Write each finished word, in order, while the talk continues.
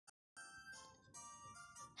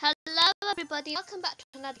Hello everybody, welcome back to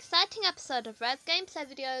another exciting episode of Red's Gameplay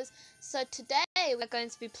Videos. So today we're going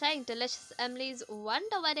to be playing Delicious Emily's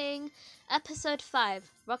Wonder Wedding, Episode 5,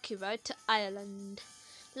 Rocky Road to Ireland.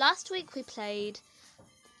 Last week we played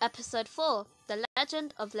Episode 4, The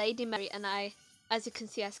Legend of Lady Mary, and as you can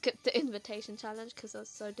see, I skipped the invitation challenge because it was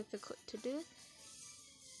so difficult to do.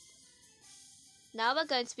 Now we're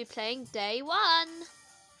going to be playing Day 1.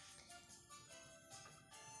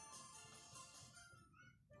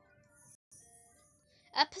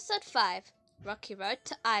 Episode 5, Rocky Road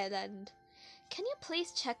to Ireland. Can you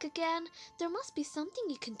please check again? There must be something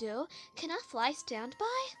you can do. Can I fly standby?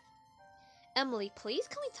 Emily, please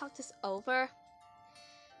can we talk this over?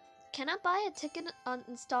 Can I buy a ticket on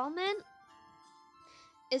installment?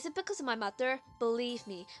 Is it because of my mother? Believe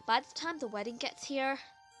me, by the time the wedding gets here...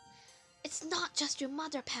 It's not just your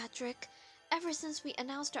mother, Patrick. Ever since we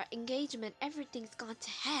announced our engagement, everything's gone to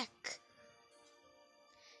heck.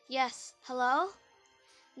 Yes, hello?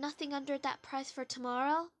 Nothing under that price for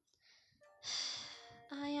tomorrow?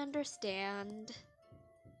 I understand.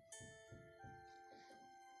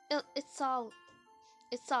 It's all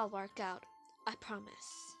work out. I promise.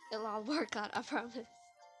 It'll all work out, I promise.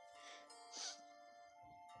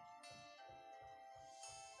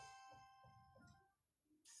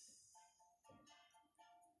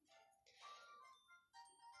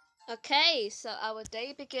 Okay, so our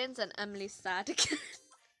day begins and Emily's sad again.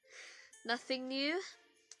 Nothing new.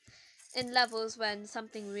 In levels when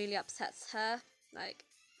something really upsets her, like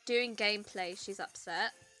during gameplay she's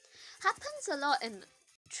upset. Happens a lot in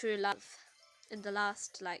True Love in the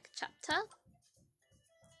last chapter,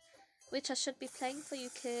 which I should be playing for you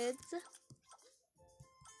kids.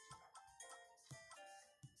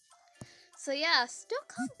 So yeah, still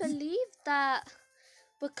can't believe that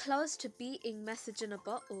we're close to beating Message in a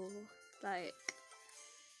Bottle.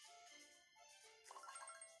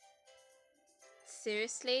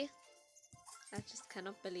 Seriously? I just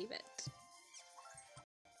cannot believe it.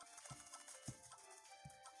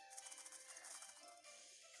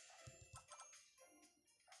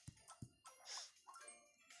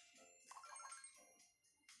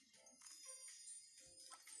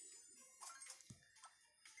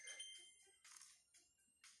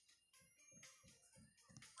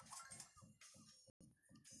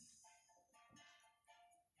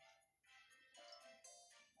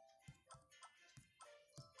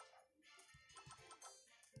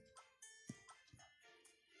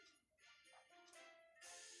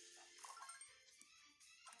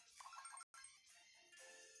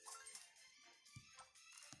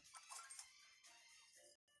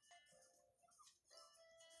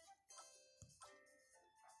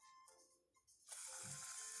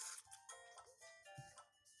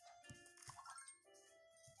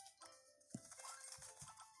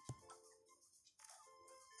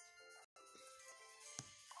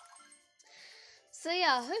 So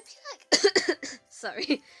yeah, I hope you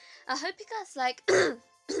sorry. I hope you guys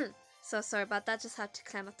so sorry about that, just had to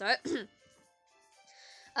clear my throat.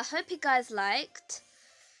 I hope you guys liked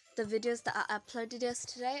the videos that I uploaded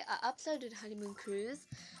yesterday. I uploaded Honeymoon Cruise,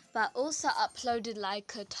 but I also uploaded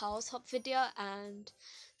a Tiles Hop video, and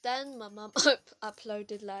then my mum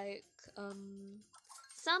uploaded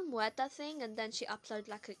some weather thing, and then she uploaded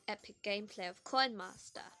an epic gameplay of Coin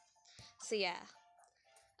Master. So yeah,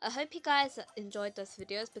 I hope you guys enjoyed those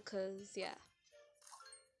videos because yeah,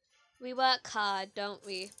 we work hard, don't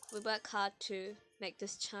we? We work hard to make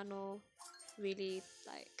this channel really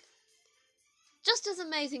just as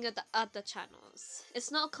amazing as the other channels.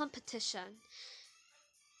 It's not a competition.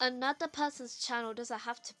 Another person's channel doesn't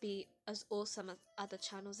have to be as awesome as other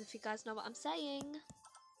channels, if you guys know what I'm saying.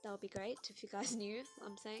 That would be great if you guys knew what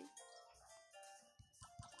I'm saying.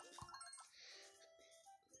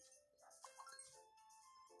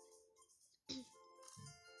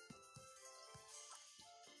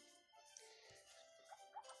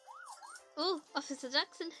 Oh, Officer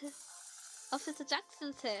Jackson here. Officer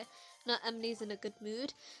Jackson's here. No, Emily's in a good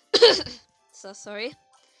mood. So sorry.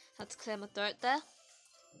 Had to clear my throat there.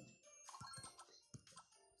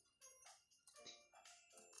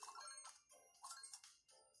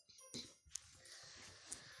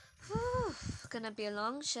 Whew, gonna be a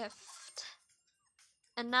long shift.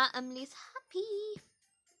 And now Emily's happy.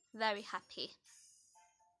 Very happy.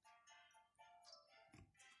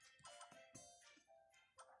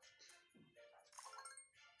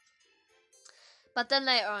 But then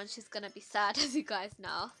later on she's gonna be sad, as you guys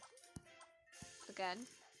know. Again.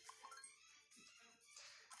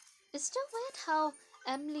 It's still weird how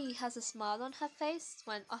Emily has a smile on her face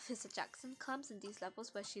when Officer Jackson comes in these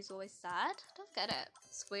levels where she's always sad. I don't get it.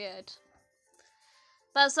 It's weird.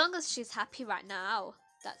 But as long as she's happy right now,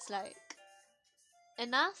 that's like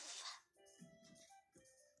enough.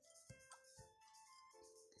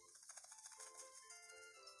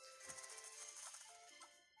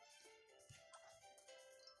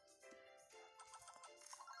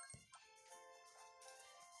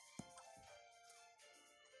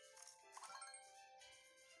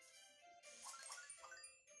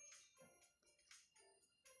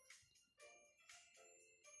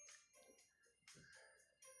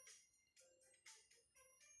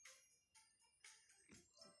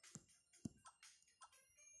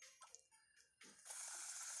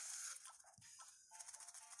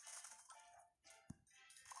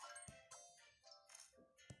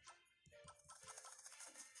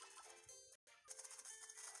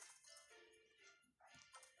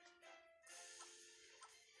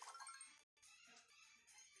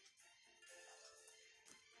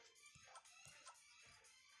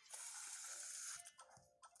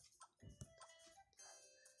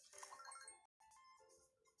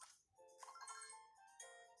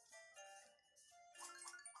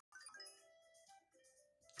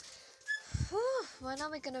 Whew, when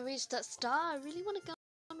are we gonna reach that star? I really want to go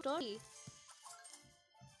on Dory.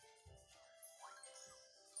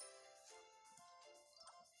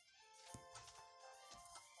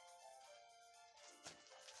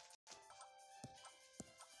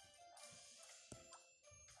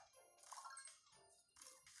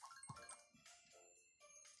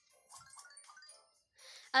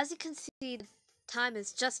 As you can see, the time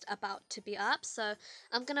is just about to be up, so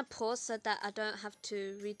I'm gonna pause so that I don't have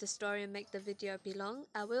to read the story and make the video be long.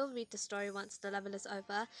 I will read the story once the level is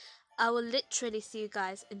over. I will literally see you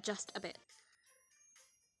guys in just a bit.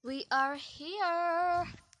 We are here.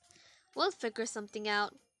 We'll figure something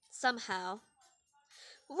out somehow.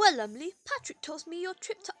 Well, Emily, Patrick tells me your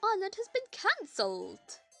trip to Ireland has been cancelled.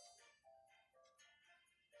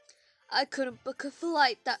 I couldn't book a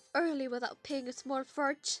flight that early without paying a small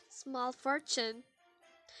fortune.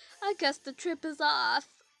 I guess the trip is off.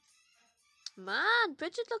 Man,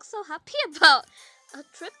 Bridget looks so happy about a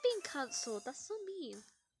trip being cancelled. That's so mean.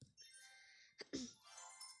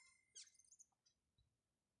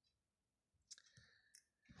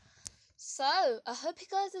 So, I hope you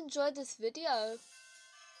guys enjoyed this video.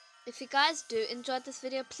 If you guys do enjoy this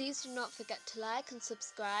video, please do not forget to like and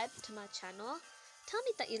subscribe to my channel. Tell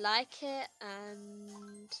me that you like it,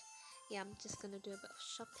 and yeah, I'm just gonna do a bit of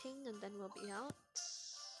shopping and then we'll be out.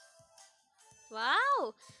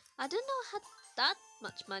 Wow, I didn't know I had that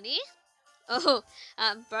much money. Oh,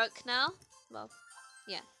 I'm broke now. Well,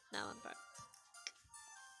 yeah, now I'm broke.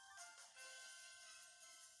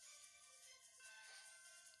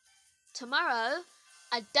 Tomorrow,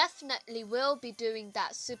 I definitely will be doing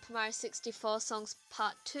that Super Mario 64 songs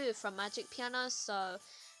part 2 from Magic Piano, so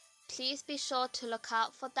please be sure to look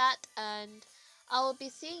out for that, and I will be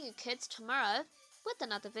seeing you kids tomorrow with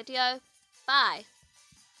another video. Bye.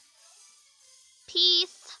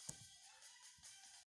 Peace.